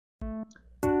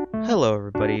Hello,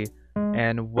 everybody,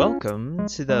 and welcome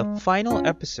to the final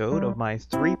episode of my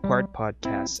three-part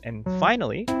podcast. And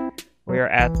finally, we are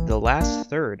at the last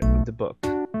third of the book.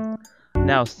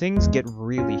 Now, things get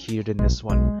really heated in this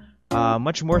one,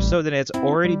 much more so than it's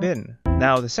already been.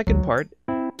 Now, the second part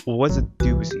was a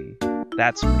doozy,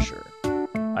 that's for sure.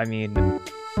 I mean,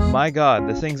 my god,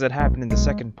 the things that happened in the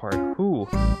second part, whew,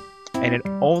 and it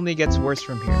only gets worse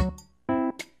from here.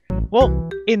 Well,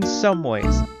 in some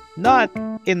ways. Not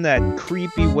in that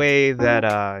creepy way that,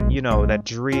 that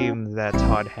dream that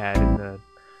Todd had in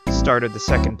the start of the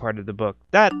second part of the book.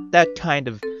 That kind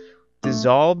of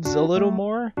dissolves a little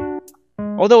more,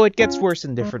 although it gets worse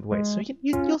in different ways. So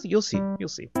you'll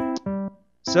see.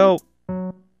 So,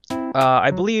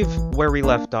 I believe where we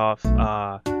left off,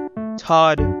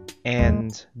 Todd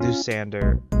and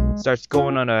Doosander starts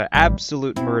going on an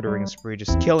absolute murdering spree,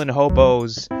 just killing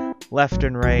hobos left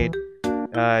and right.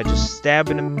 Just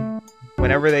stabbing them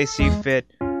whenever they see fit,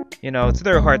 to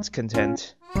their heart's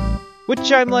content.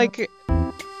 Which I'm like,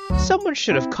 someone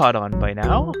should have caught on by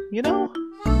now,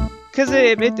 Because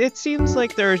it seems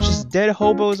like there's just dead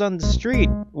hobos on the street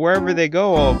wherever they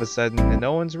go all of a sudden, and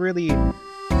no one's really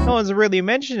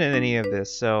mentioning any of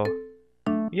this. So,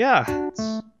 yeah,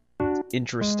 it's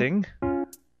interesting.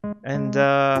 And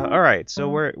all right, so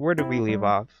where did we leave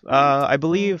off? I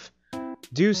believe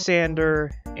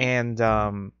Doosander and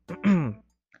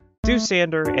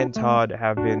Todd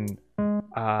have been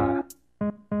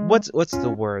what's the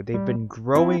word? They've been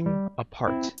growing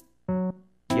apart.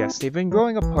 Yes, they've been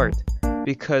growing apart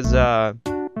because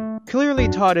clearly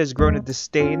Todd has grown a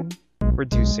disdain for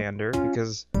Doosander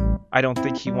because I don't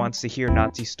think he wants to hear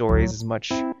Nazi stories as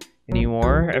much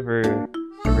anymore ever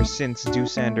since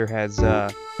Doosander has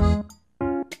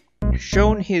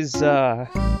shown his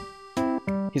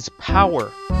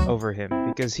power over him,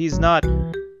 because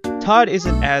Todd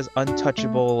isn't as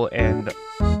untouchable and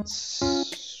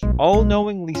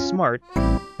all-knowingly smart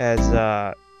as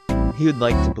he would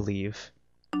like to believe,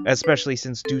 especially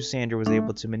since Doosander was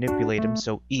able to manipulate him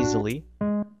so easily.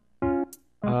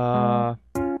 So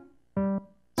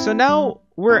now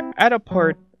we're at a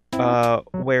part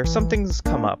where something's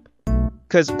come up,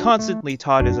 because constantly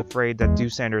Todd is afraid that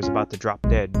Doosander is about to drop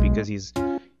dead because he's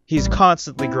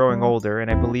constantly growing older, and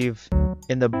I believe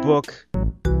in the book,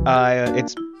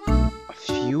 it's a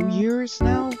few years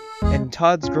now, and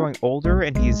Todd's growing older,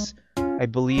 and he's, I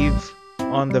believe,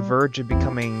 on the verge of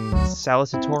becoming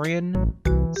salutatorian.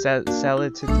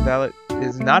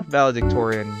 Is not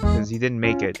valedictorian, because he didn't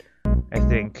make it. I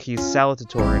think he's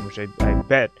salutatorian, which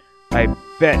I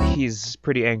bet he's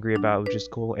pretty angry about, which is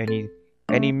cool.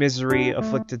 Any misery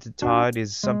afflicted to Todd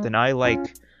is something I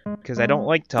like. Because I don't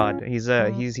like Todd. He's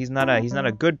not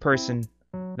a good person.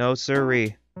 No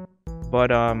siree. But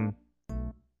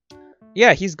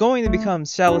yeah, he's going to become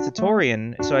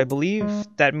salutatorian, so I believe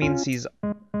that means he's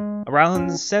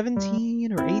around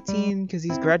 17 or 18 because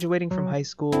he's graduating from high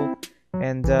school.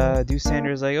 And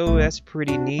Doosander's like, oh, that's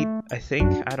pretty neat, I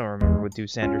think. I don't remember what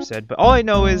Doosander said, but all I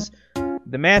know is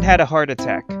the man had a heart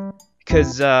attack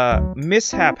because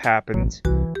mishap happened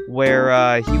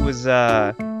where he was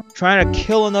trying to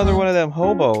kill another one of them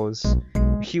hobos.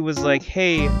 He was like,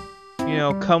 hey,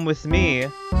 come with me.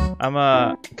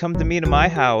 Come to me to my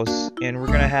house, and we're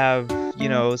gonna have,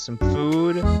 some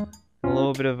food, a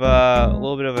little bit of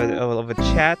a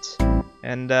chat,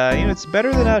 and it's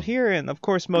better than out here. And of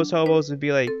course, most hobos would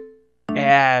be like,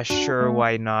 yeah, sure,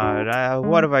 why not?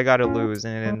 What have I got to lose?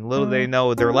 And little they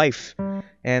know their life.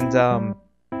 And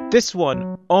this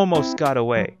one almost got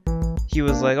away. He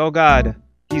was like, oh god.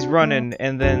 He's running,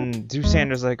 and then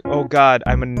Doosander's like, oh god,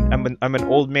 I'm an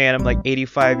old man, I'm like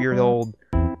 85 years old.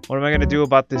 What am I gonna do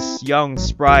about this young,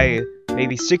 spry,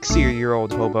 maybe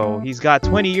 60-year-old hobo? He's got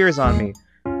 20 years on me.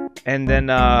 And then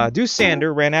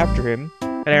Doosander ran after him,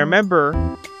 and I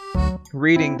remember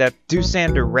reading that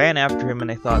Doosander ran after him,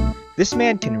 and I thought, this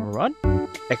man can run?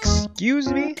 Excuse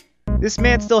me? This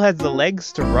man still has the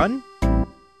legs to run?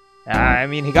 I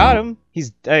mean, he got him.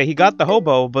 He got the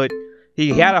hobo, but he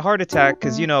had a heart attack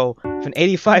because, if an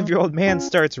 85-year-old man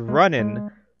starts running,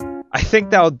 I think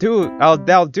that'll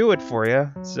do it for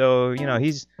you. So,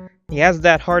 he has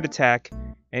that heart attack,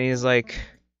 and he's like,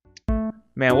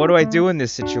 man, what do I do in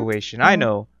this situation? I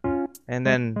know. And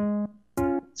then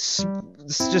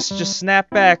just snap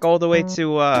back all the way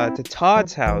to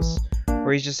Todd's house,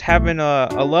 where he's just having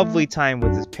a lovely time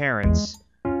with his parents,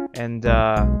 and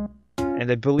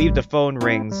I believe the phone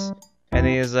rings, and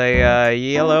he's like,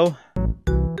 hello.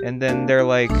 And then they're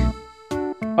like,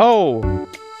 oh,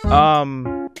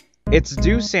 it's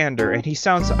Doosander, and he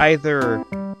sounds either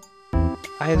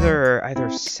either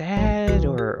sad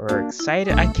or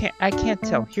excited. I can't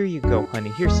tell. Here you go,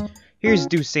 honey. Here's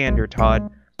Doosander,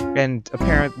 Todd. And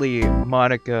apparently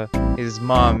Monica, his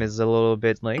mom, is a little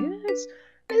bit like,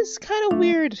 it's kind of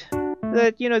weird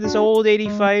that, you know, this old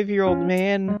 85-year-old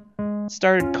man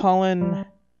started calling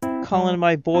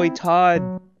my boy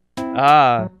Todd.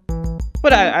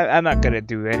 But I'm not gonna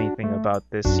do anything about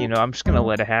this, you know, I'm just gonna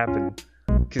let it happen.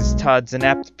 Because Todd's an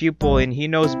apt pupil and he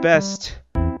knows best.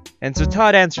 And so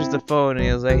Todd answers the phone and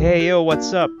he was like, hey, yo,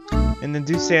 what's up? And then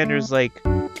Doosander's like,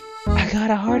 I got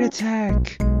a heart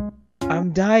attack.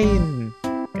 I'm dying.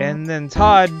 And then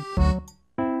Todd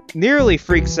nearly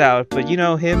freaks out, but you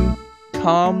know him,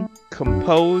 calm,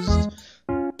 composed,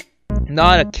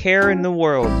 not a care in the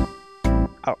world.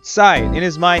 Outside, in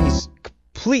his mind, he's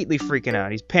completely freaking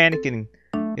out. He's panicking.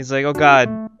 He's like, oh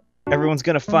god, everyone's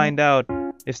gonna find out.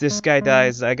 If this guy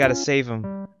dies, I gotta save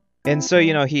him. And so,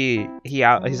 you know,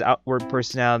 his outward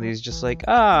personality is just like,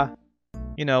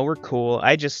 you know, we're cool.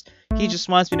 He just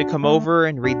wants me to come over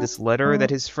and read this letter that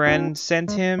his friend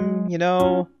sent him, you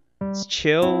know. It's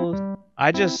chill.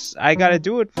 I gotta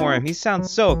do it for him. He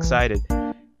sounds so excited.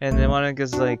 And then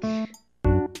Monica's like,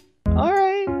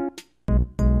 alright.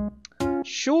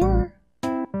 Sure.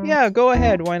 Yeah, go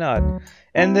ahead, why not?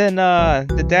 And then,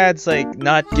 the dad's, like,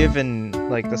 not given,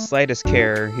 like, the slightest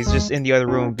care. He's just in the other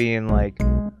room being like,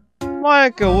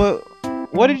 Monica,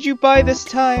 what did you buy this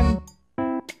time?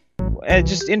 And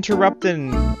just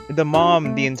interrupting the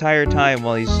mom the entire time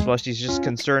while she's just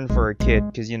concerned for her kid,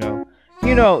 because, you know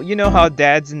how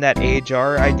dads in that age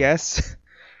are, I guess.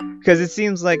 Because it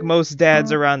seems like most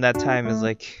dads around that time is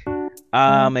like,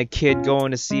 a kid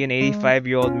going to see an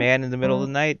 85-year-old man in the middle of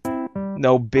the night.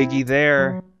 No biggie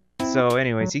there. So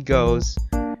anyways, he goes,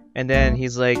 and then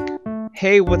he's like,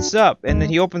 hey, what's up? And then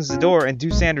he opens the door, and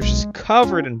Doosander's just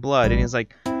covered in blood, and he's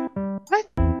like,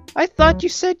 I thought you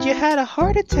said you had a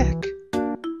heart attack.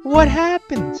 What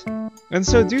happened? And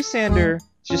so Doosander's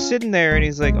just sitting there, and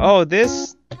he's like, oh,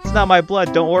 it's not my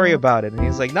blood, don't worry about it. And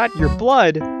he's like, not your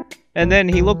blood? And then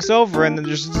he looks over, and then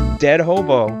there's just a dead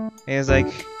hobo. And he's like,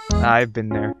 I've been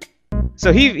there.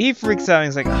 So he freaks out, and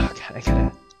he's like, oh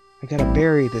god, I gotta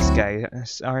bury this guy,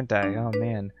 aren't I? Oh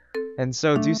man. And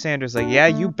so Doosander's like, yeah,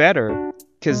 you better.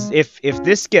 Cause if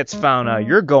this gets found out,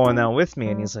 you're going down with me.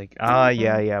 And he's like,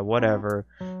 yeah, whatever.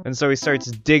 And so he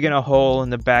starts digging a hole in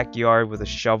the backyard with a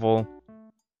shovel,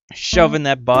 shoving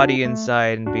that body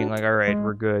inside and being like, alright,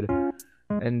 we're good.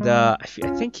 And I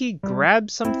think he grabbed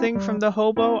something from the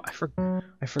hobo.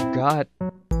 I forgot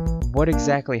what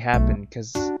exactly happened,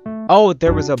 cause oh,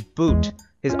 there was a boot.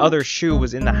 His other shoe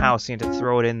was in the house. He had to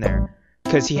throw it in there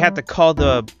because he had to call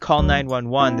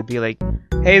 911 to be like,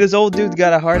 hey, this old dude's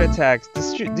got a heart attack.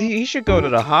 He should go to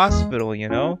the hospital, you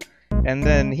know. And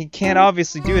then he can't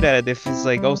obviously do that if there's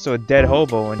like also a dead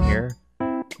hobo in here.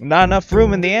 Not enough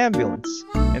room in the ambulance.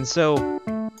 And so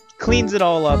cleans it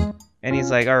all up, and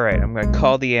he's like, all right, I'm gonna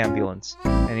call the ambulance.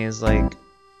 And he's like,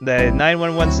 the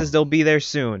 911 says they'll be there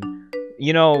soon,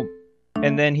 you know.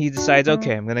 And then he decides,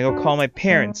 okay, I'm gonna go call my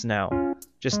parents now.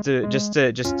 Just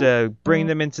to bring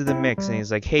them into the mix. And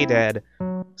he's like, hey dad.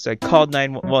 So I called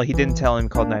 911. Well, he didn't tell him,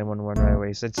 called 911 right away.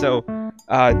 He said, so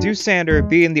Doosander,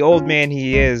 being the old man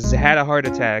he is, had a heart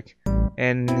attack.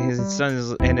 And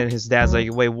and then his dad's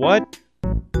like, wait, what?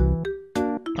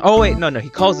 Oh wait, no, he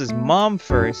calls his mom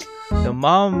first. The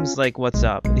mom's like, what's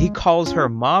up? He calls her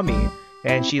mommy,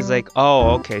 and she's like,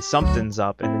 oh, okay, something's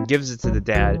up, and then gives it to the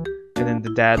dad. And then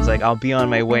the dad's like, I'll be on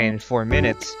my way in 4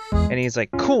 minutes. And he's like,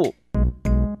 cool.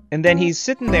 And then he's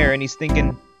sitting there and he's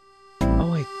thinking,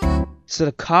 oh wait, so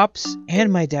the cops and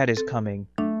my dad is coming.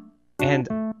 And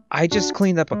I just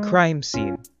cleaned up a crime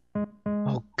scene.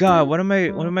 Oh god, what am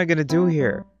I gonna do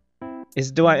here?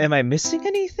 Am I missing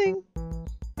anything?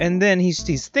 And then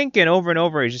he's thinking over and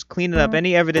over, he's just cleaning up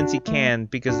any evidence he can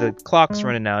because the clock's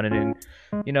running out, and then,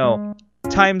 you know,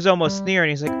 time's almost near, and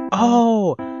he's like,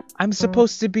 oh, I'm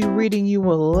supposed to be reading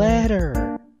you a letter.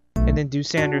 And then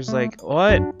Doosander's like,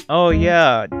 what? Oh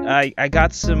yeah, I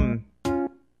got some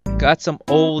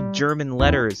old German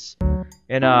letters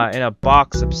in a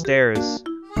box upstairs.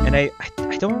 And I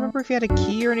don't remember if he had a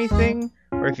key or anything,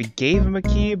 or if he gave him a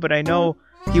key, but I know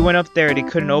he went up there and he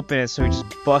couldn't open it, so he just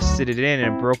busted it in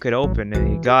and broke it open,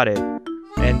 and he got it.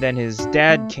 And then his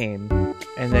dad came,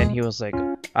 and then he was like,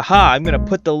 aha, I'm gonna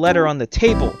put the letter on the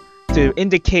table to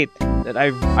indicate that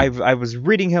I was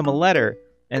reading him a letter.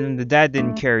 And then the dad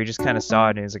didn't care, he just kind of saw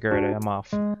it, and he was like, alright, I'm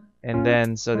off. And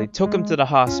then, so they took him to the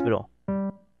hospital.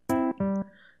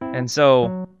 And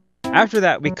so, after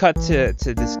that, we cut to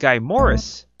this guy,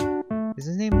 Morris. Is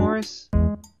his name Morris?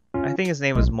 I think his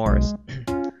name was Morris.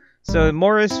 So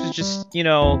Morris was just, you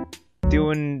know,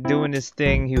 doing his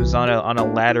thing. He was on a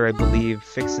ladder, I believe,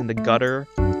 fixing the gutter,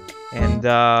 and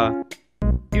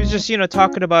he was just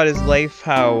talking about his life,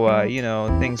 how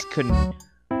things couldn't.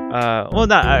 Well,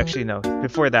 not actually, no.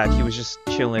 Before that, he was just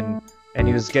chilling, and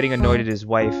he was getting annoyed at his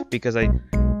wife because I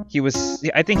think he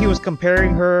was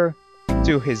comparing her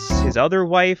to his other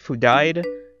wife who died,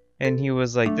 and he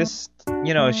was like, this,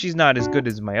 she's not as good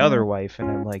as my other wife,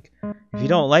 and I'm like, if you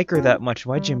don't like her that much,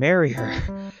 why'd you marry her?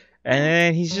 And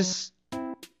then he's just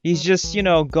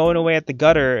going away at the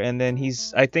gutter, and then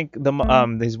I think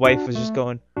his wife was just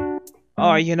going,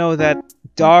 oh, that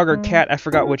dog or cat, I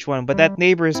forgot which one, but that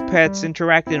neighbor's pet's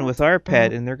interacting with our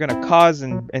pet, and they're gonna cause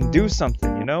and do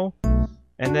something,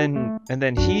 and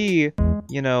then he,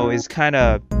 is kind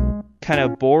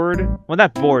of bored, well,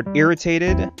 not bored,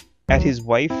 irritated at his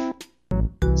wife,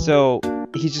 so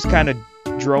he just kind of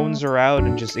drones her out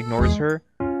and just ignores her.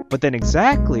 But then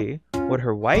exactly what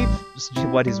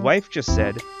his wife just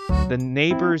said, the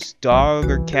neighbor's dog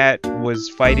or cat was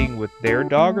fighting with their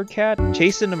dog or cat,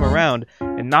 chasing him around,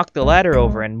 and knocked the ladder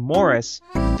over, and Morris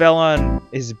fell on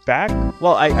his back.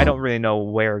 Well, I don't really know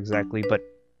where exactly, but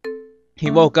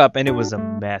he woke up and it was a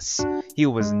mess. He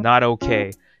was not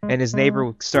okay, and his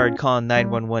neighbor started calling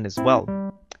 911 as well.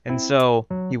 And so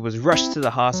he was rushed to the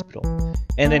hospital,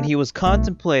 and then he was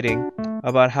contemplating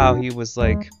about how he was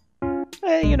like,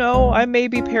 I may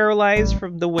be paralyzed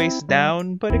from the waist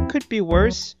down, but it could be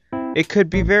worse. It could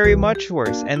be very much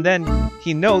worse. And then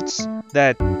he notes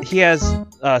that he has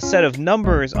a set of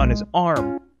numbers on his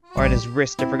arm, or on his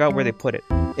wrist, I forgot where they put it,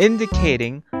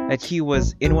 indicating that he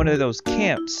was in one of those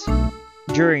camps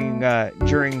during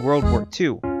World War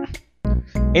II.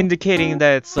 Indicating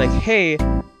that it's like, hey,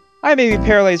 I may be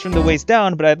paralyzed from the waist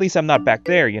down, but at least I'm not back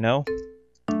there,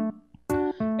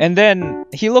 And then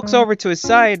he looks over to his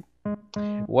side.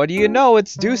 What do you know?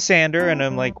 It's Doosander, and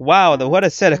I'm like, wow, what a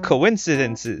set of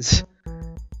coincidences.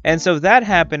 And so that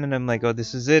happened, and I'm like, oh,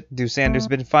 this is it. Doosander's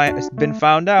been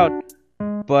found out,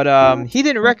 but he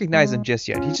didn't recognize him just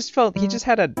yet. He just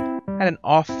had an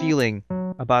off feeling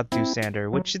about Doosander,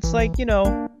 which it's like,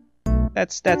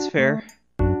 that's fair.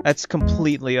 That's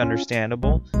completely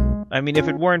understandable. I mean, if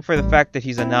it weren't for the fact that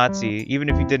he's a Nazi, even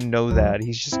if you didn't know that,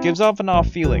 he just gives off an off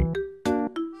feeling.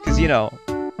 Because,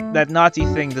 that Nazi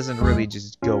thing doesn't really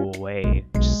just go away.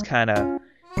 It just kind of...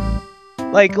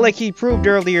 Like he proved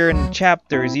earlier in the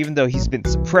chapters, even though he's been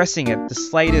suppressing it, the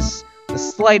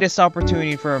slightest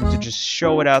opportunity for him to just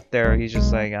show it out there, he's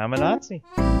just like, I'm a Nazi.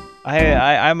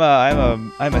 I'm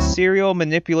a serial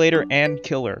manipulator and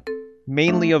killer.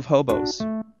 Mainly of hobos.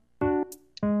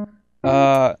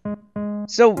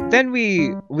 So then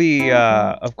we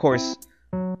of course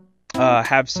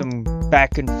have some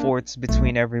back and forths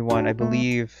between everyone. I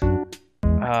believe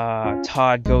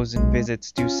Todd goes and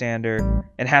visits Doosander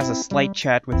and has a slight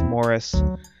chat with Morris,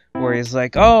 where he's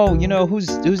like, oh, who's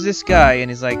this guy?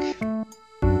 And he's like,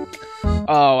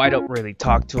 oh, I don't really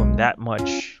talk to him that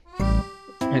much.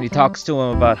 And he talks to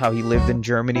him about how he lived in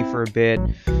Germany for a bit,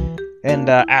 and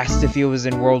asked if he was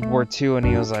in World War II, and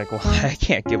he was like, well, I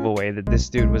can't give away that this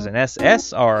dude was an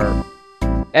SS officer.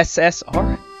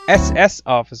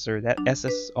 That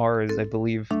SSR is, I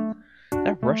believe, is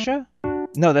that Russia?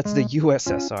 No, that's the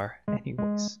USSR.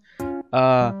 Anyways.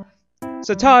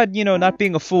 So Todd, not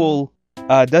being a fool,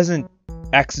 doesn't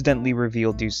accidentally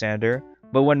reveal Doosander,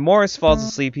 but when Morris falls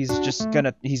asleep, he goes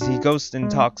and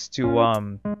talks to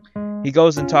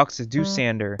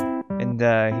Doosander,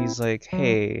 and he's like,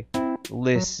 hey,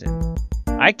 listen,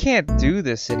 I can't do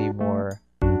this anymore.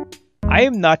 I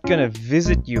am not gonna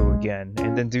visit you again.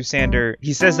 And then Doosander,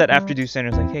 he says that after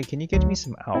Doosander's like, hey, can you get me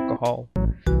some alcohol?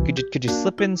 Could you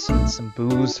slip in some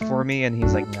booze for me? And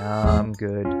he's like, nah, I'm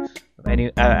good.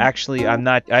 And actually, I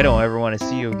don't ever want to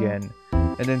see you again.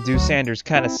 And then Doosander's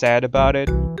kind of sad about it,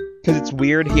 because it's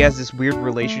weird. He has this weird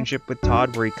relationship with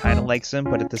Todd where he kind of likes him,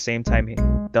 but at the same time he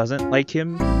doesn't like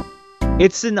him.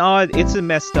 It's a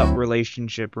messed up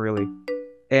relationship, really.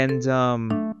 And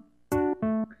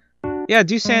yeah,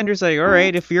 Doosander's like, all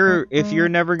right, if you're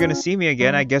never gonna see me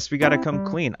again, I guess we gotta come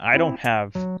clean. I don't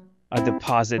have a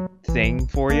deposit thing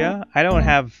for you. I don't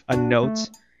have a note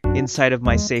inside of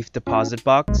my safe deposit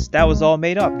box. That was all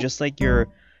made up, just like your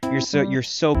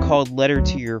so-called letter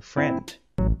to your friend.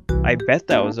 I bet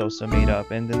that was also made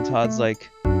up. And then Todd's like,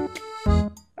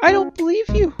 I don't believe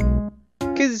you,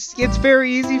 because it's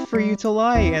very easy for you to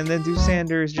lie. And then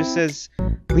Doosander just says,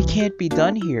 we can't be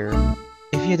done here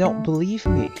if you don't believe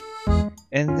me.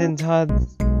 And then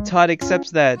Todd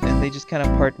accepts that, and they just kind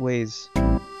of part ways.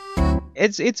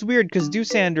 It's weird, because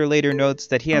Doosander later notes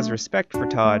that he has respect for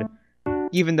Todd,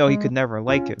 even though he could never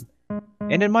like him.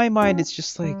 And in my mind, it's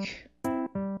just like,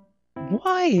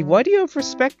 Why? Why do you have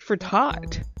respect for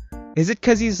Todd? Is it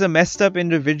because he's a messed up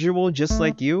individual just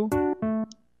like you?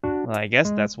 Well, I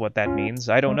guess that's what that means.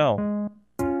 I don't know.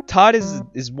 Todd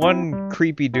is one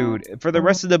creepy dude. For the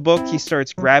rest of the book, he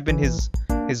starts grabbing his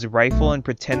rifle and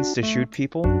pretends to shoot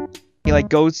people. He like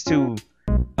goes to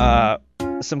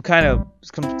some kind of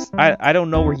I don't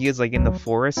know where he is, like in the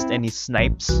forest, and he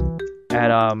snipes at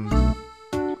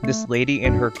this lady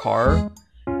in her car,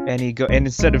 and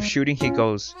instead of shooting, he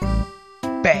goes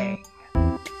bang.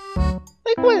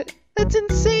 Like, what? That's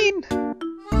insane.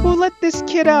 Who let this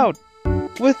kid out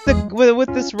with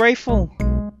this rifle?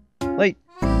 Like,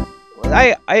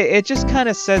 it just kind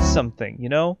of says something, you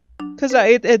know? Because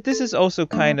this is also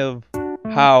kind of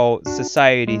how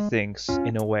society thinks,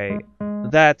 in a way,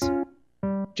 that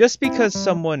just because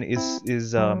someone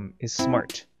is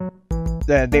smart,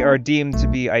 that they are deemed to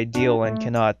be ideal and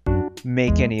cannot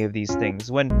make any of these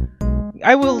things. When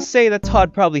I will say that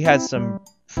Todd probably has some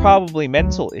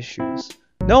mental issues.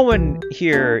 No one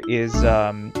here is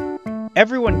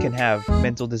everyone can have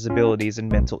mental disabilities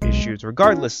and mental issues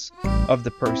regardless of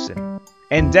the person.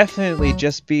 And definitely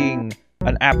just being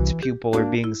an apt pupil or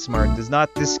being smart does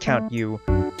not discount you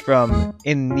from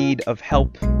in need of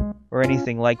help or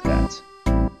anything like that.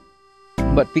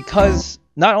 But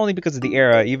not only because of the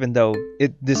era, even though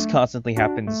this constantly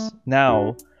happens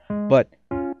now, but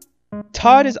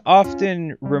Todd is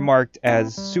often remarked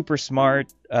as super smart,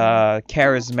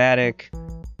 charismatic,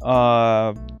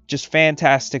 just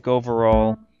fantastic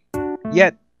overall.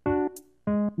 Yet,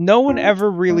 no one ever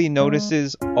really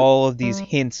notices all of these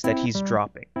hints that he's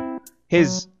dropping.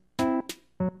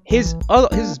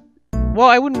 Well,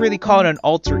 I wouldn't really call it an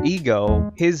alter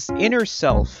ego. His inner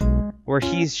self, where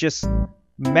he's just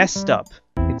messed up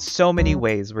in so many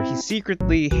ways, where he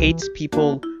secretly hates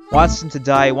people, wants them to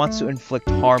die, wants to inflict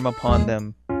harm upon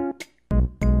them.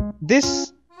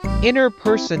 This inner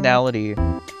personality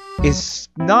is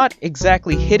not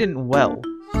exactly hidden well,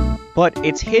 but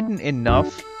it's hidden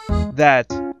enough that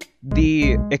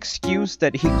the excuse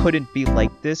that he couldn't be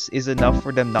like this is enough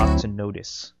for them not to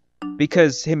notice.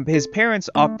 Because his parents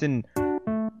often,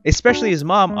 especially his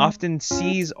mom, often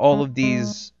sees all of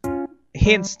these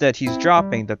hints that he's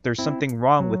dropping, that there's something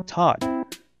wrong with Todd.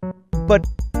 But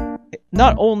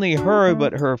not only her,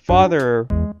 but her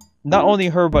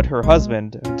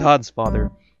husband, Todd's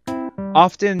father,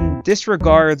 often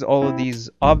disregards all of these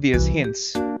obvious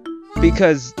hints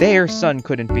because their son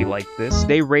couldn't be like this.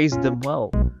 They raised him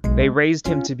well. They raised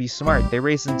him to be smart. They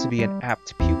raised him to be an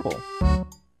apt pupil.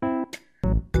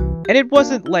 And it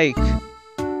wasn't like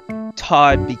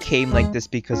Todd became like this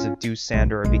because of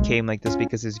Doosander or became like this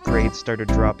because his grades started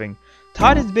dropping.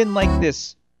 Todd has been like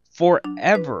this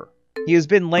forever. He has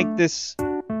been like this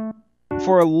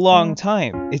for a long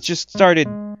time. It just started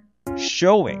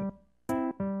showing.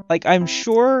 Like, I'm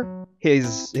sure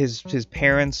his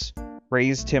parents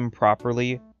raised him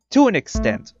properly, to an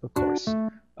extent, of course.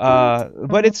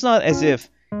 But it's not as if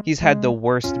he's had the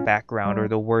worst background or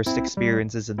the worst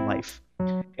experiences in life.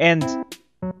 And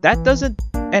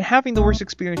having the worst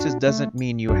experiences doesn't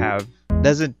mean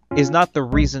is not the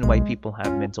reason why people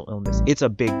have mental illness.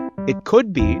 It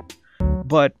could be,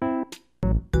 but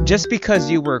just because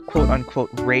you were quote unquote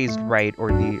raised right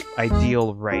or the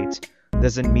ideal right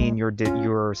doesn't mean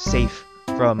you're safe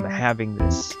from having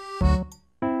this.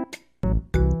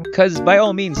 Because by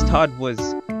all means, Todd was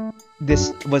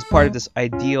part of this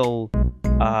ideal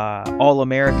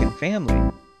all-American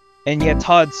family, and yet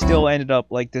Todd still ended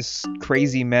up like this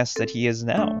crazy mess that he is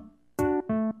now.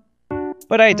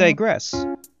 But I digress.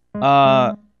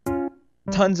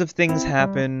 Tons of things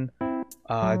happen.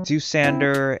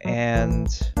 Doosander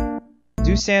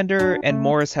and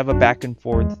Morris have a back and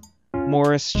forth.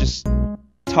 Morris just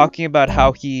talking about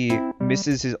how he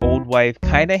misses his old wife,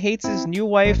 kinda hates his new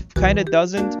wife, kinda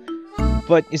doesn't,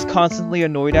 but is constantly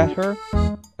annoyed at her.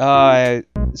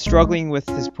 Struggling with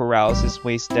his paralysis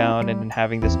waist down and then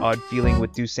having this odd feeling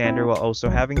with Doosander while also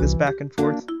having this back and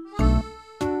forth.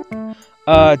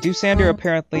 Doosander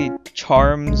apparently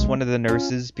charms one of the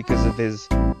nurses because of his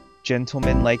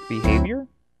gentleman-like behavior,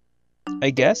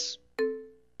 I guess.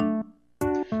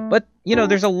 But,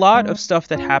 there's a lot of stuff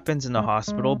that happens in the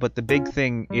hospital, but the big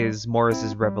thing is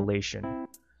Morris's revelation.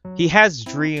 He has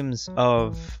dreams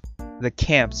of the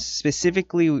camps,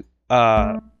 specifically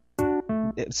about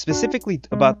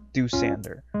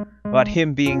Doosander, about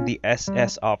him being the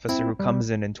SS officer who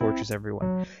comes in and tortures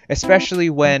everyone.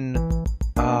 Especially when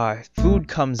food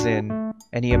comes in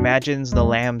and he imagines the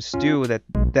lamb stew that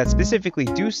specifically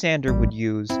Doosander would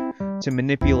use to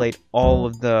manipulate all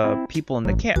of the people in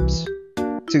the camps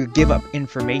to give up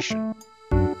information.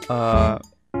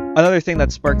 another thing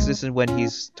that sparks this is when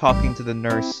he's talking to the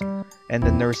nurse, and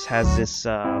the nurse has this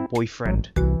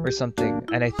boyfriend or something,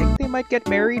 and I think they might get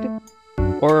married,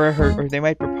 or they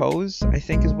might propose, I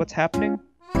think is what's happening.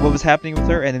 What was happening with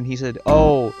her, and then he said,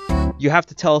 "Oh, you have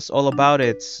to tell us all about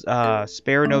it.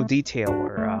 Spare no detail,"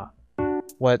 or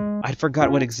what? I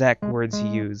forgot what exact words he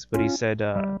used, but he said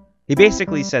he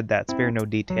basically said that, spare no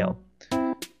detail,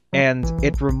 and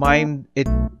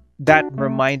that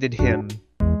reminded him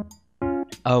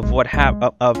of what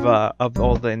of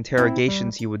all the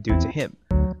interrogations he would do to him,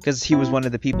 because he was one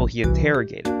of the people he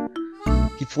interrogated.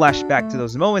 He flashed back to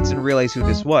those moments and realized who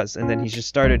this was, and then he just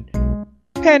started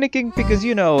panicking because,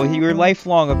 you know, your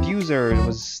lifelong abuser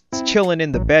was chilling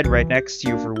in the bed right next to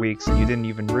you for weeks and you didn't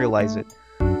even realize it.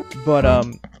 But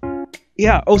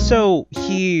yeah, also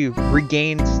he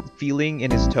regained feeling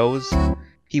in his toes.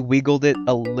 He wiggled it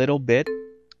a little bit,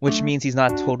 which means he's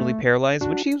not totally paralyzed,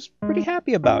 which he was pretty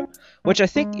happy about, which I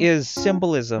think is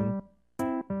symbolism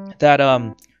that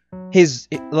his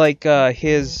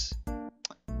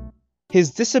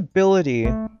disability,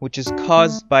 which is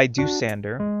caused by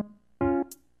Doosander,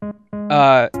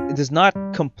 does not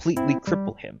completely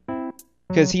cripple him,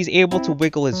 because he's able to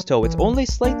wiggle his toe. It's only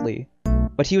slightly,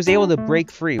 but he was able to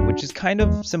break free, which is kind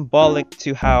of symbolic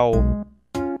to how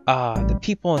the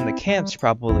people in the camps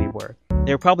probably were.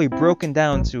 They were probably broken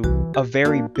down to a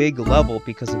very big level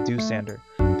because of Doosander,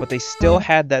 but they still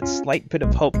had that slight bit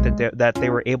of hope that they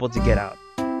were able to get out.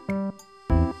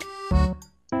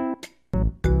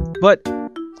 But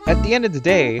at the end of the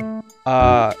day,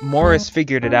 Morris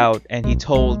figured it out, and he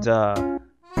told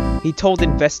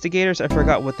investigators, I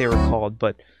forgot what they were called,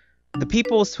 but the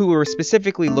people who were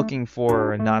specifically looking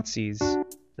for Nazis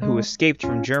who escaped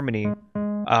from Germany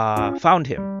found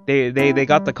him. They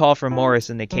got the call from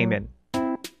Morris and they came in.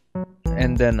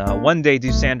 And then one day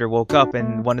Doosander woke up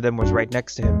and one of them was right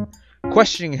next to him,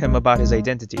 questioning him about his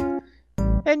identity.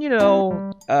 And, you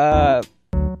know,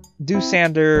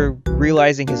 Doosander,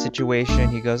 realizing his situation,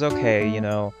 he goes, okay, you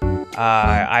know,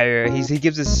 he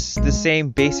gives us the same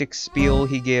basic spiel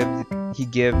he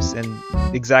gives, and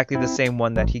exactly the same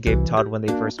one that he gave Todd when they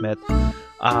first met.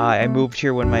 I moved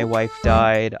here when my wife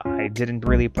died. I didn't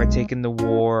really partake in the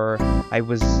war. I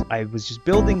was just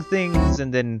building things,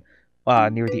 and then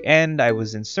near the end I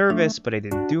was in service, but I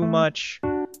didn't do much.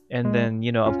 And then,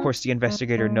 you know, of course the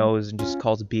investigator knows and just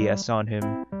calls BS on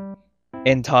him.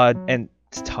 And Todd,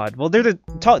 well,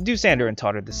 Doosander and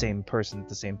Todd are the same person at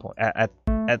the same point.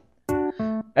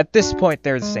 At this point,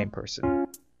 they're the same person.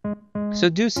 So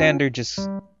Doosander just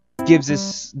gives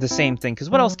us the same thing, because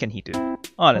what else can he do?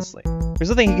 Honestly, there's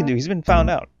nothing he can do. He's been found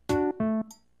out.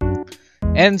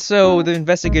 And so the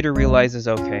investigator realizes,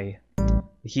 okay,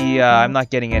 I'm not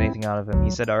getting anything out of him.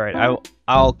 He said, all right,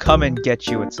 I'll come and get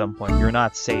you at some point. You're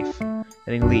not safe. And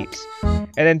he leaves. And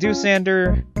then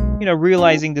Doosander, you know,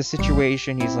 realizing the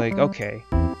situation, he's like, okay,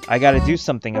 I gotta do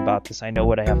something about this. I know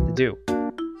what I have to do.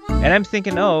 And I'm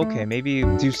thinking, oh, okay, maybe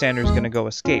Doosander's gonna go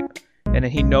escape. And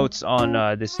then he notes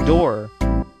on this door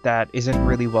that isn't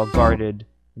really well guarded,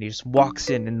 and he just walks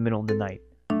in the middle of the night.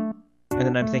 And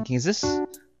then I'm thinking, is this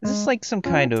like some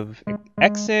kind of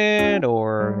exit,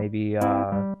 or maybe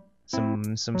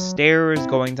some stairs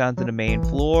going down to the main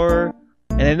floor?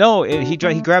 And then no, he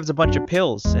grabs a bunch of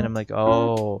pills, and I'm like,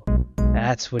 oh,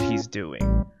 that's what he's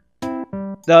doing.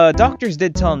 The doctors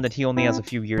did tell him that he only has a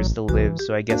few years to live,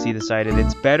 so I guess he decided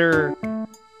it's better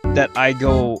that I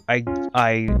do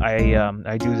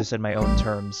this at my own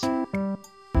terms.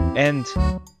 And,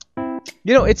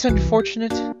 you know, it's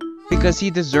unfortunate because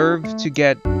he deserved to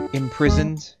get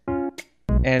imprisoned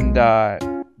and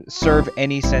serve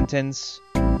any sentence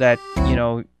that, you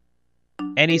know,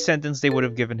 any sentence they would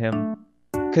have given him.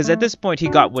 Because at this point, he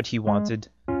got what he wanted.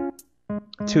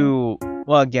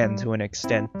 Well, again, to an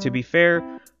extent. To be fair,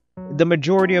 the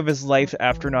majority of his life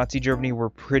after Nazi Germany were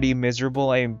pretty miserable,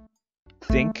 I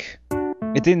think.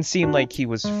 It didn't seem like he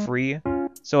was free.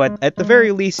 So at the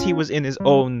very least, he was in his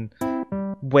own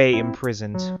way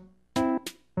imprisoned.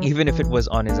 Even if it was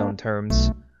on his own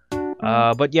terms.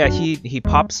 But yeah, he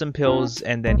popped some pills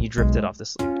and then he drifted off to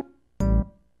sleep.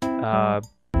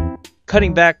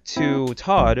 Cutting back to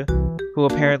Todd, who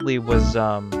apparently was,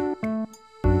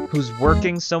 who's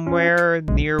working somewhere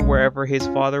near wherever his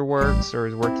father works, or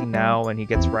is working now, and he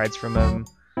gets rides from him,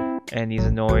 and he's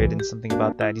annoyed and something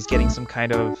about that. He's getting some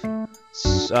kind of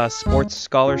sports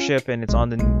scholarship, and it's on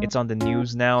the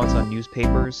news now. It's on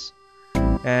newspapers,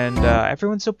 and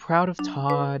everyone's so proud of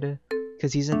Todd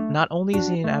because not only is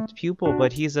he an apt pupil,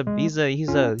 but he's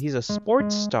a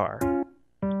sports star,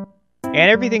 and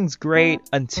everything's great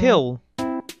until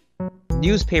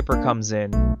newspaper comes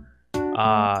in.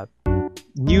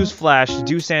 newsflash,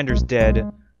 Do Sanders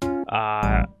dead.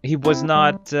 He was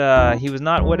not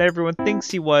what everyone thinks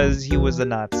he was. He was a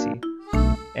Nazi.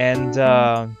 And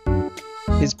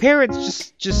his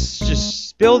parents just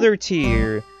spill their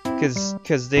tea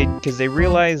because they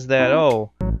realize that,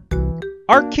 oh,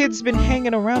 our kid's been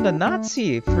hanging around a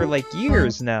Nazi for like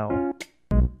years now.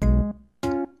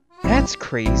 That's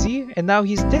crazy, and now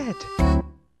he's dead.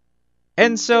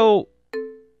 And so,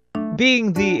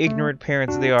 being the ignorant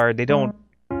parents they are, they don't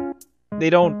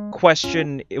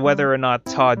question whether or not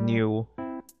Todd knew.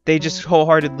 They just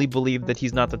wholeheartedly believe that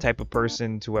he's not the type of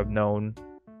person to have known.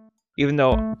 Even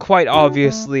though, quite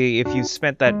obviously, if you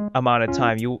spent that amount of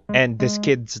time, and this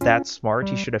kid's that smart,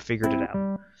 he should have figured it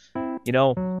out. You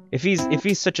know, if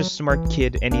he's such a smart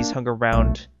kid and he's hung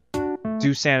around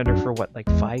Do Sander for what, like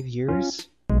 5 years?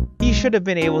 He should have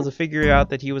been able to figure out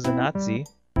that he was a Nazi.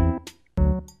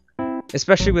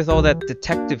 Especially with all that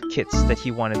detective kits that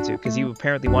he wanted to, because he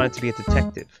apparently wanted to be a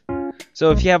detective.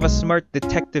 So if you have a smart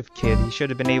detective kid, he should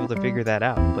have been able to figure that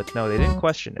out. But no, they didn't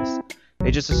question this.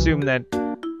 They just assumed that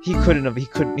he couldn't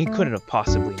have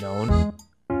possibly known.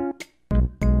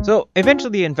 So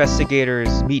eventually the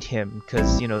investigators meet him,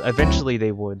 because, you know, eventually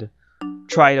they would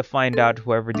try to find out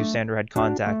whoever Dusander had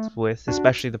contact with,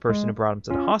 especially the person who brought him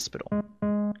to the hospital.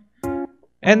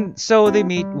 And so they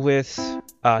meet with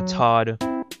Todd,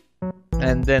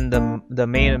 and then the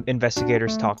main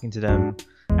investigator's talking to them,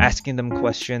 asking them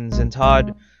questions, and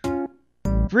Todd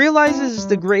realizes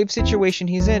the grave situation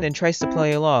he's in and tries to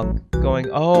play along,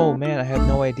 going, "Oh man, I had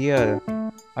no idea.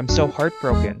 I'm so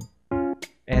heartbroken."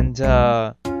 And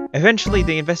eventually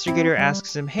the investigator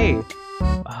asks him, "Hey,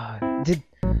 did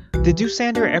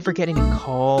Dusander ever get any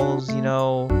calls, you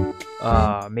know,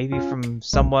 maybe from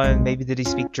someone, maybe did he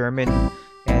speak German?"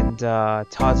 And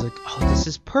Todd's like, "Oh, this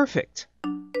is perfect.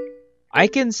 I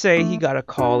can say he got a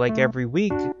call like every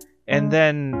week, and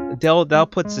then they'll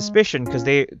put suspicion because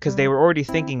they were already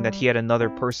thinking that he had another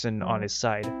person on his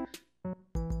side.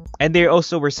 And they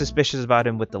also were suspicious about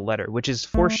him with the letter, which is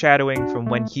foreshadowing from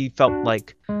when he felt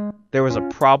like there was a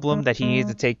problem that he needed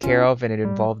to take care of and it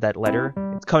involved that letter.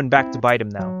 It's coming back to bite him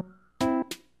now.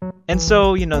 And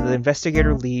so, you know, the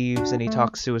investigator leaves and he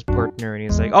talks to his partner and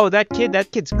he's like, "Oh, that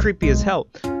kid's creepy as hell.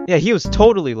 Yeah, he was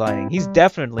totally lying. He's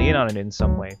definitely in on it in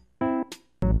some way."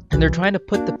 And they're trying to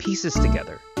put the pieces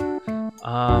together.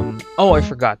 Oh, I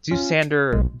forgot.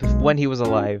 Dusander, when he was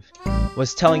alive,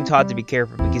 was telling Todd to be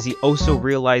careful because he also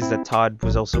realized that Todd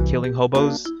was also killing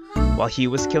hobos while he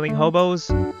was killing hobos,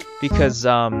 because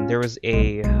there was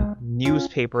a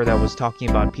newspaper that was talking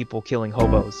about people killing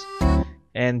hobos.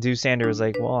 And Dusander was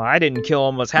like, "Well, I didn't kill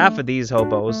almost half of these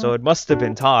hobos, so it must have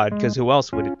been Todd, because who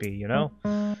else would it be, you know?"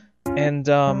 And,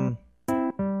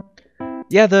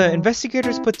 yeah, the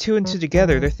investigators put two and two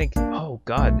together. They're thinking, "Oh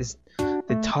god,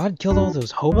 did Todd kill all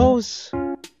those hobos?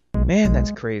 Man,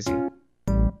 that's crazy."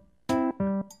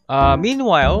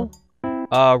 Meanwhile,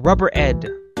 Rubber Ed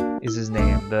is his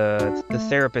name, the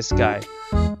therapist guy.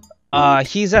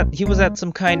 He was at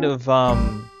some kind of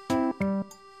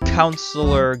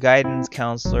guidance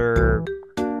counselor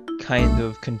kind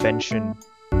of convention.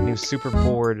 And he was super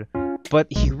bored, but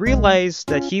he realized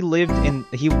that he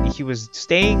was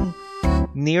staying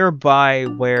nearby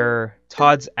where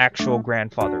Todd's actual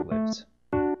grandfather lived.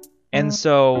 And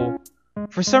so,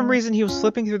 for some reason, he was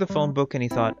flipping through the phone book and he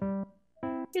thought,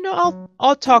 "You know,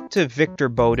 I'll talk to Victor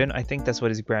Bowden." I think that's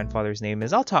what his grandfather's name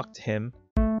is. "I'll talk to him.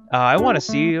 I want to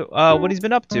see what he's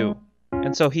been up to."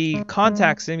 And so he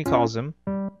contacts him, he calls him,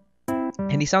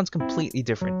 and he sounds completely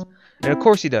different. And of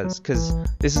course he does, because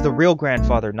this is the real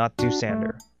grandfather, not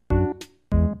Dusander.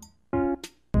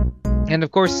 And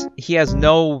of course, he has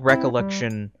no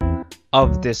recollection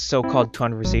of this so-called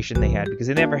conversation they had, because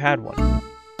they never had one.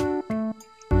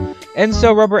 And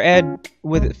so Rubber Ed,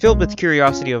 filled with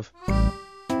curiosity of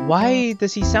why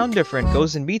does he sound different,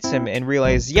 goes and meets him and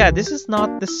realizes, yeah, this is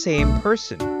not the same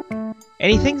person.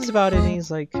 And he thinks about it and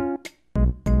he's like,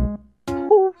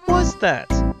 who was that?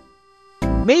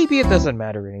 Maybe it doesn't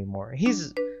matter anymore.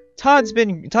 Todd's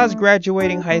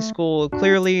graduating high school.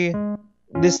 Clearly,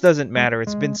 this doesn't matter.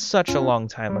 It's been such a long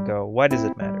time ago. Why does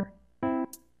it matter?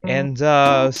 And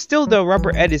still though,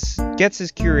 Rubber Ed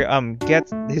his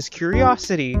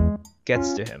curiosity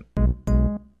gets to him,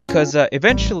 because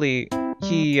eventually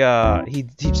he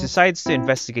decides to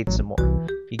investigate some more.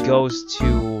 He goes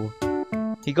to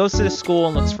the school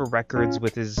and looks for records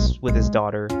with his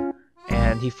daughter,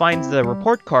 and he finds the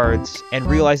report cards and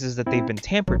realizes that they've been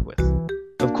tampered with.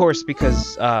 Of course,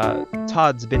 because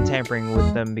Todd's been tampering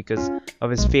with them because of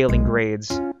his failing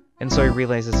grades, and so he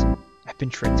realizes, I've been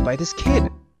tricked by this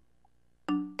kid.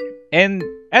 And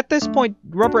at this point,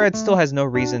 Rubber Ed still has no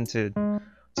reason to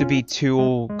to be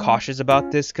too cautious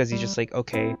about this, because he's just like,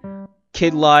 okay,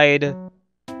 kid lied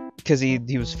because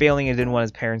he was failing and didn't want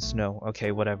his parents to know.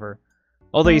 Okay, whatever.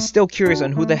 Although he's still curious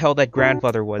on who the hell that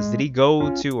grandfather was. Did he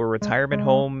go to a retirement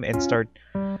home and start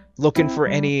looking for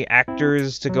any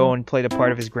actors to go and play the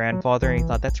part of his grandfather? And he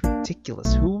thought, that's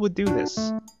ridiculous. Who would do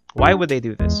this? Why would they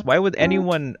do this? Why would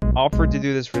anyone offer to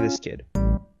do this for this kid?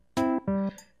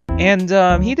 And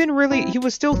he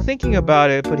was still thinking about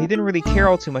it, but he didn't really care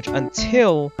all too much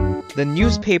until the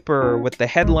newspaper with the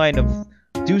headline of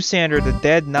Doosander, the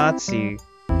dead Nazi,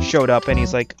 showed up, and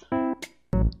he's like,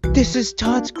 this is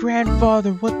Todd's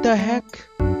grandfather, what the heck?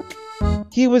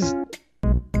 He was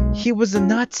a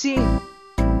Nazi?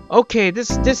 Okay,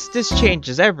 this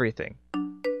changes everything.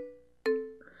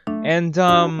 And,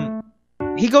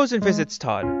 he goes and visits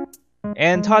Todd.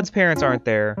 And Todd's parents aren't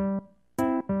there.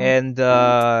 And,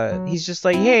 he's just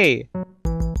like, hey,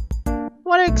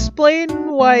 wanna explain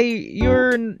why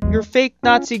your fake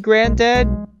Nazi granddad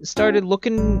started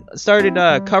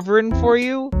covering for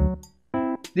you?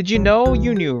 Did you know?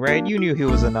 You knew, right? You knew he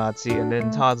was a Nazi. And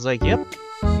then Todd's like,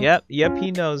 yep,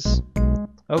 he knows.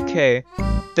 Okay,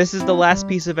 this is the last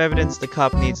piece of evidence the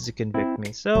cop needs to convict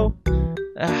me. So,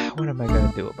 what am I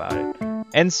gonna do about it?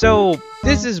 And so,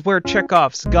 this is where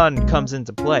Chekhov's gun comes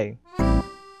into play.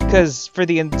 Because for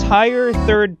the entire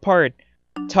third part,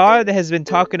 Todd has been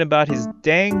talking about his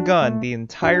dang gun the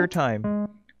entire time.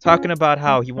 Talking about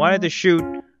how he wanted to shoot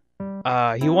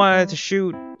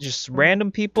just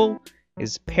random people,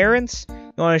 his parents.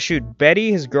 He wanted to shoot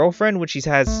Betty, his girlfriend, which he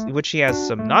has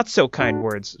some not so kind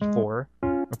words for,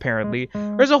 apparently.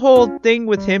 There's a whole thing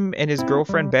with him and his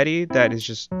girlfriend Betty that is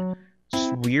just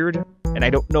weird, and I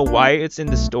don't know why it's in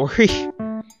the story.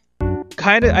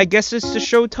 Kinda, I guess it's to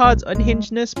show Todd's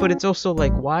unhingedness, but it's also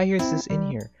like, why is this in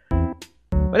here?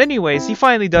 But anyways, he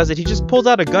finally does it. He just pulls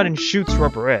out a gun and shoots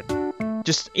Rubberhead.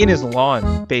 Just in his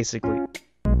lawn, basically.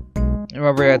 And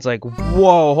Rubberhead's like,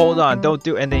 whoa, hold on, don't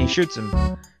do it. And then he shoots him.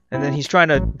 And then he's trying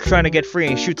to get free,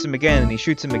 and he shoots him again, and he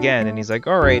shoots him again, and he's like,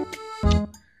 alright.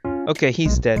 Okay,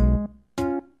 he's dead.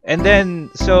 And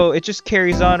then, so it just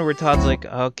carries on where Todd's like,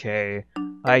 okay,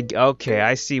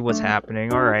 I see what's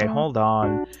happening. Alright, hold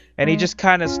on. And he just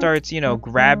kind of starts,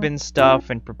 grabbing stuff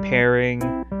and preparing.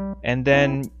 And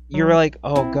then you're like,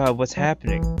 oh god, what's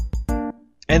happening?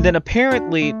 And then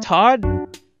apparently Todd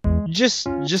just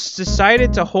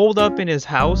decided to hold up in his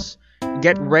house,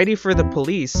 get ready for the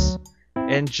police,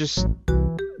 and just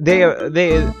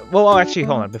well, actually,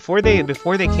 hold on. Before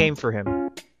they came for him,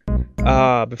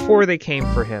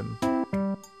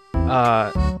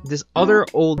 this other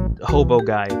old hobo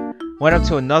guy went up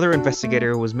to another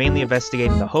investigator who was mainly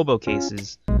investigating the hobo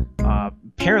cases.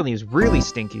 Apparently he was really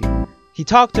stinky. He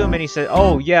talked to him and he said,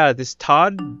 oh yeah, this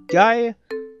Todd guy,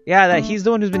 yeah, he's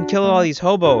the one who's been killing all these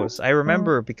hobos. I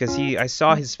remember because I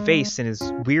saw his face and his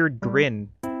weird grin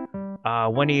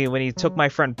when he took my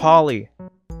friend Polly.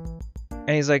 And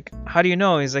he's like, how do you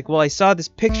know? He's like, well, I saw this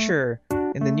picture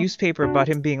in the newspaper about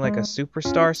him being like a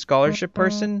superstar scholarship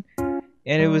person,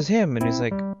 and it was him. And he's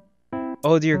like,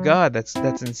 oh dear god, that's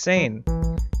insane.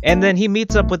 And then he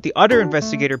meets up with the other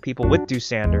investigator people with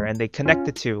Doosander, and they connect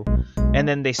the two. And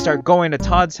then they start going to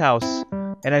Todd's house,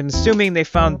 and I'm assuming they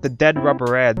found the dead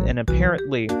Rubberhead, and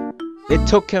apparently it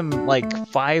took him like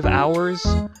 5 hours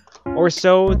or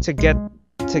so to get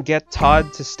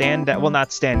Todd to stand down. Well,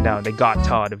 not stand down, they got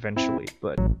Todd eventually,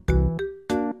 but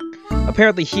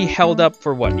apparently he held up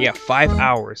for 5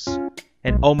 hours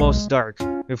and almost dark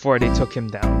before they took him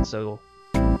down. So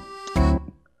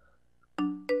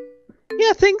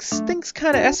yeah, things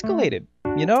kind of escalated,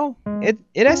 it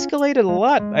escalated a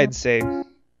lot, I'd say.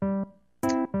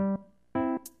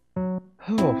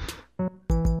 Oh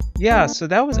yeah, so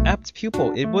that was Apt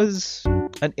Pupil. It was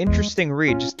an interesting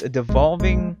read, just a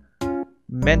devolving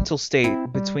mental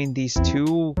state between these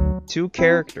two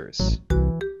characters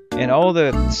and all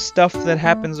the stuff that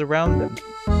happens around them.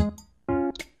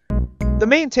 The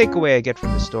main takeaway I get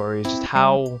from the story is just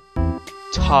how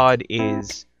Todd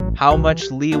is, how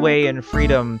much leeway and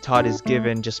freedom Todd is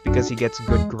given just because he gets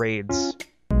good grades,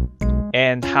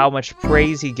 and how much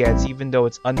praise he gets even though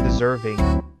it's undeserving.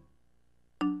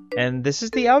 And this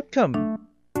is the outcome.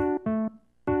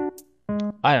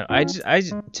 I don't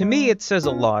know, to me it says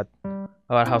a lot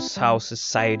about how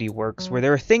society works, where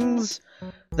there are things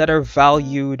that are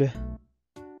valued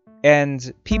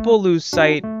and people lose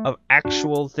sight of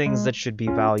actual things that should be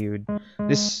valued.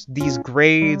 These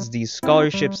grades, these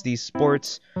scholarships, these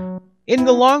sports, in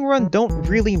the long run don't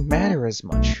really matter as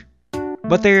much.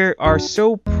 But they are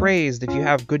so praised if you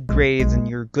have good grades and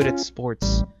you're good at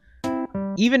sports.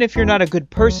 Even if you're not a good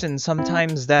person,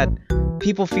 sometimes that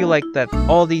people feel like that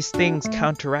all these things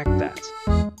counteract that.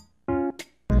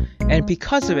 And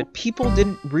because of it, people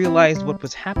didn't realize what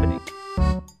was happening.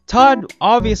 Todd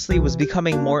obviously was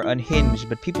becoming more unhinged,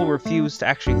 but people refused to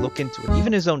actually look into it.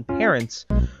 Even his own parents,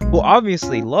 who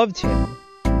obviously loved him,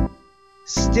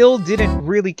 still didn't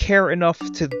really care enough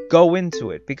to go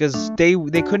into it because they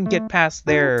couldn't get past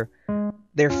their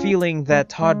feeling that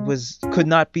Todd could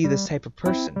not be this type of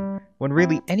person, when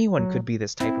really anyone could be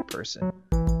this type of person.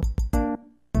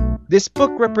 This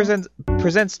book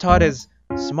presents Todd as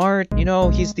smart, you know,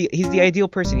 he's the ideal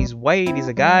person. He's white, he's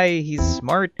a guy, he's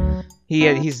smart,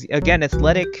 he's again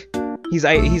athletic, he's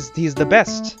the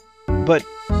best. But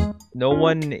no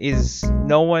one is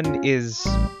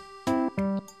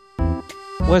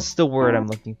what's the word I'm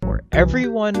looking for?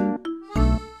 Everyone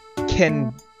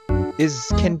can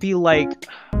be like,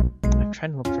 I'm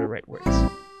trying to look for the right words.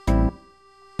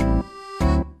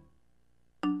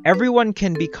 Everyone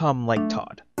can become like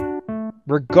Todd,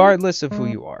 regardless of who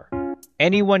you are.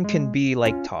 Anyone can be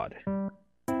like Todd.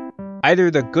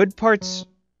 Either the good parts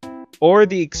or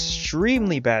the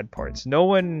extremely bad parts. No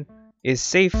one is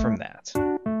safe from that.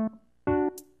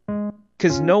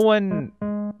 Because no one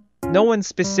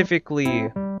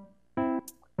specifically...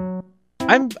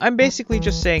 I'm basically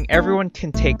just saying everyone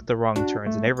can take the wrong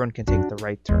turns and everyone can take the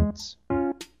right turns.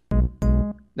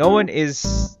 No one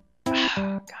is...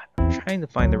 God, I'm trying to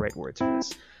find the right words for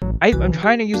this. I'm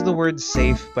trying to use the word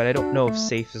safe, but I don't know if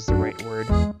safe is the right word.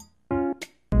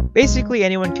 Basically,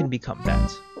 anyone can become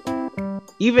that.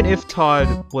 Even if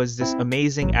Todd was this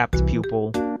amazing apt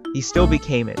pupil, he still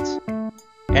became it.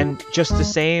 And just the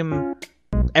same,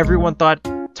 everyone thought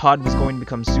Todd was going to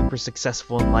become super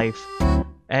successful in life.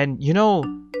 And, you know,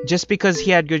 just because he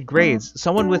had good grades,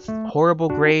 someone with horrible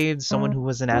grades, someone who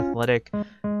was an athletic,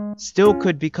 still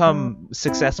could become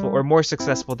successful or more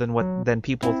successful than what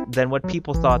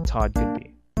people thought Todd could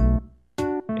be.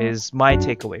 Is my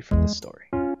takeaway from this story.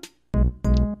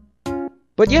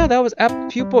 But yeah, that was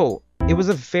Apt Pupil. It was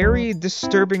a very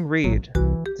disturbing read,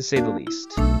 to say the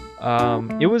least.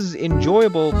 It was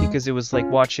enjoyable because it was like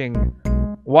watching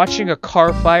a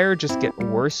car fire just get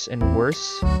worse and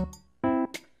worse.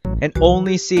 And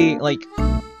only see, like,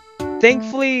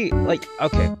 thankfully, like,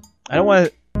 okay, I don't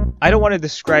want to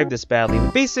describe this badly,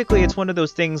 but basically it's one of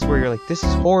those things where you're like, this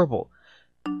is horrible,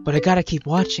 but I gotta keep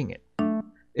watching it,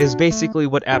 is basically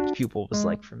what Apt Pupil was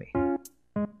like for me.